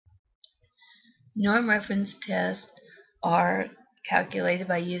Norm reference tests are calculated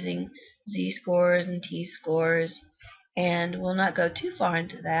by using z-scores and t-scores, and we'll not go too far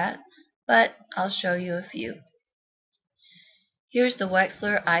into that, but I'll show you a few. Here's the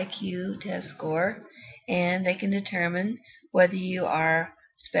Wechsler IQ test score, and they can determine whether you are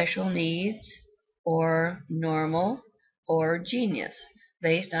special needs or normal or genius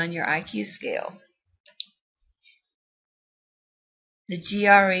based on your IQ scale. The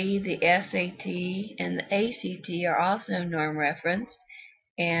GRE, the SAT, and the ACT are also norm referenced,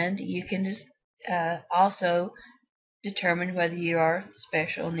 and you can just also determine whether you are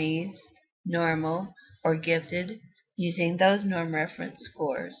special needs, normal, or gifted using those norm reference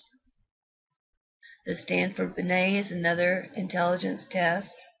scores. The Stanford-Binet is another intelligence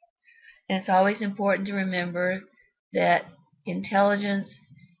test, and it's always important to remember that intelligence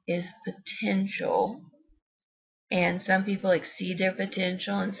is potential, and some people exceed their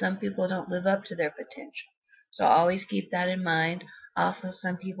potential and some people don't live up to their potential. So always keep that in mind. Also,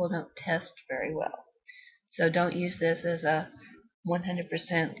 some people don't test very well. So don't use this as a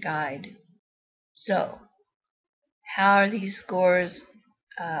 100% guide. So, how are these scores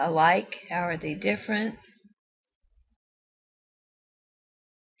alike? How are they different?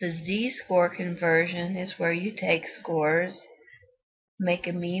 The z-score conversion is where you take scores, make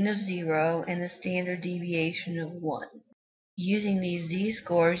a mean of 0 and a standard deviation of 1. Using these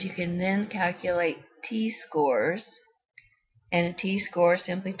z-scores, you can then calculate t-scores, and a t-score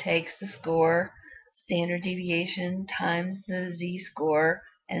simply takes the score, standard deviation times the z-score,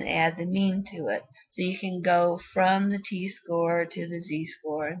 and add the mean to it. So you can go from the t-score to the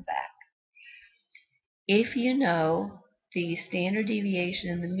z-score and back. If you know the standard deviation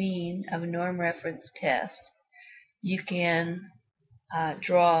and the mean of a norm reference test, you can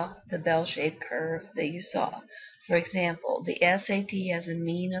draw the bell-shaped curve that you saw. For example, the SAT has a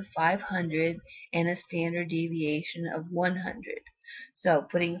mean of 500 and a standard deviation of 100. So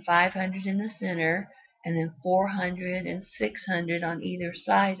putting 500 in the center and then 400 and 600 on either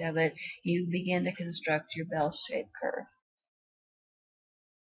side of it, you begin to construct your bell-shaped curve.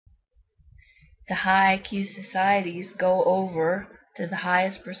 The high IQ societies go over to the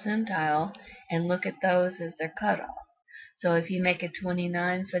highest percentile and look at those as their cutoff. So if you make a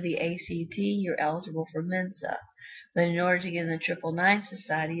 29 for the ACT, you're eligible for Mensa. But in order to get in the 999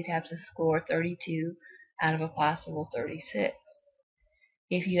 society, you'd have to score 32 out of a possible 36.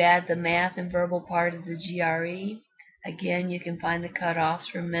 If you add the math and verbal part of the GRE, again, you can find the cutoffs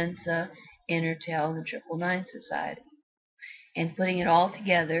for Mensa, Intertel, and the 999 society. And putting it all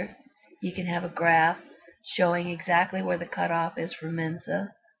together, you can have a graph showing exactly where the cutoff is for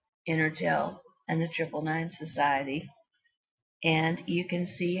Mensa, Intertel, and the 999 society. And you can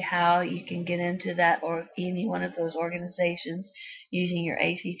see how you can get into that or any one of those organizations using your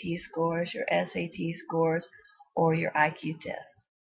ACT scores, your SAT scores, or your IQ test.